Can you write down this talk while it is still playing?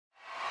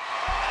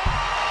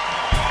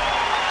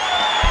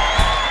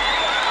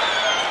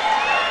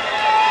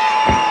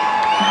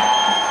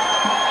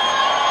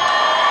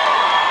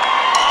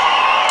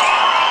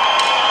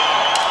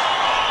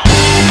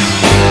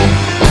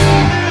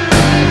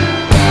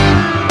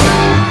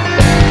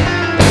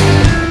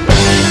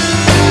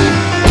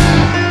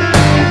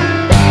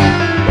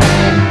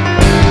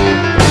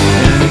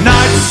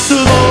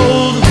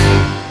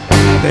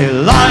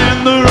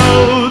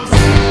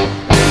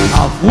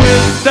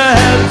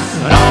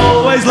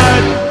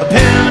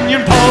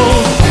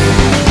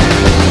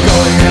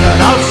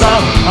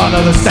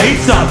Another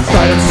state's up,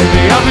 straight up to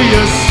the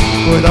obvious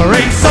with a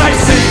ringside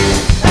seat.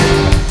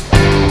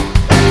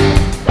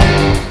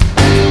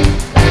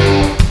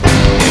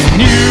 In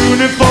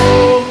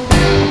uniform,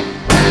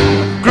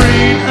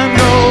 green and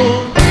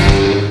gold,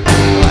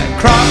 like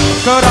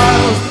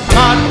crocodiles,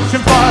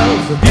 marching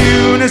files of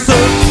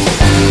unison.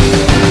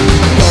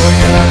 Going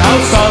in and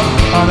out of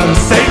another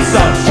state's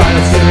up,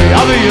 straight up to the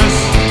obvious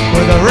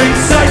with a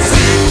ringside seat.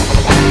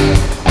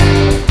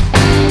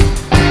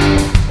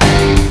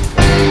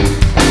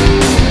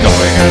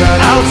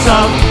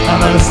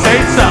 Another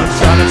state's up,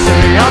 trying to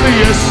be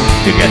obvious.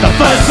 You get the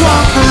first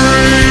one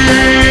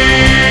free.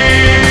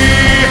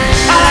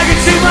 I like it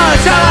too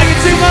much, I like it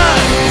too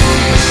much.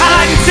 I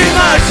like it too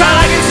much, I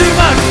like it too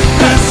much.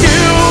 'Cause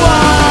you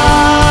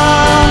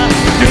are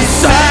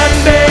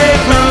descended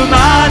from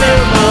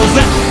animals,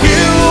 and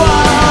you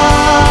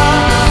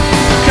are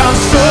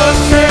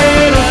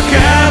constructed of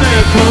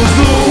chemicals.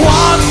 The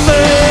one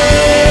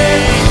thing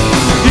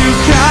you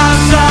can't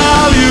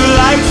tell you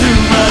like too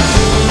much.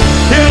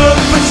 You look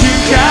but you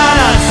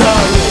cannot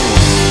touch.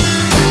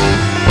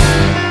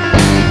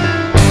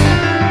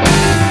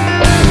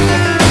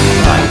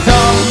 Like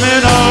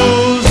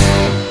dominoes,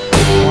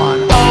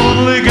 one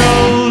only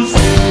goes.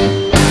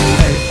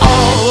 They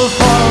all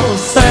fall,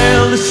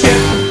 sail the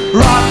ship,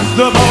 rock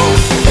the boat.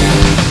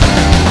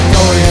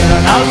 Going in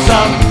and out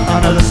of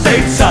another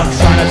state's up,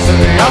 trying to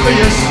be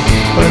obvious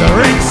with a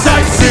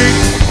ringside seat.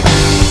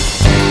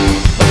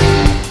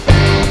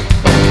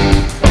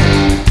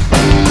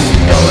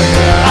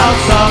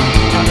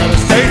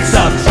 Another state's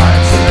up,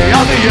 trying to be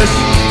obvious.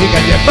 You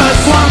get your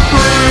first one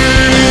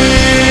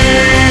free.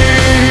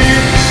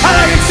 I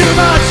like it too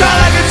much, I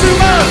like it too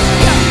much.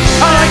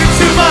 I like it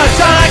too much,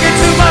 I like it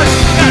too much.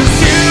 'Cause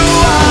you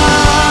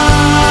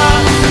are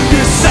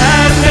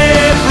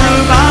descended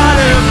from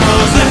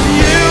animals, and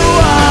you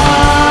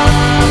are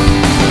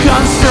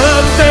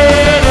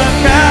constructed of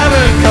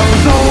chemicals.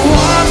 The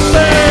one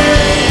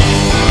thing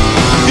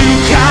you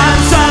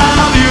can't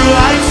tell you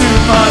like too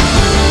much.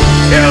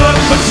 You look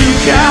but you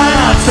can't.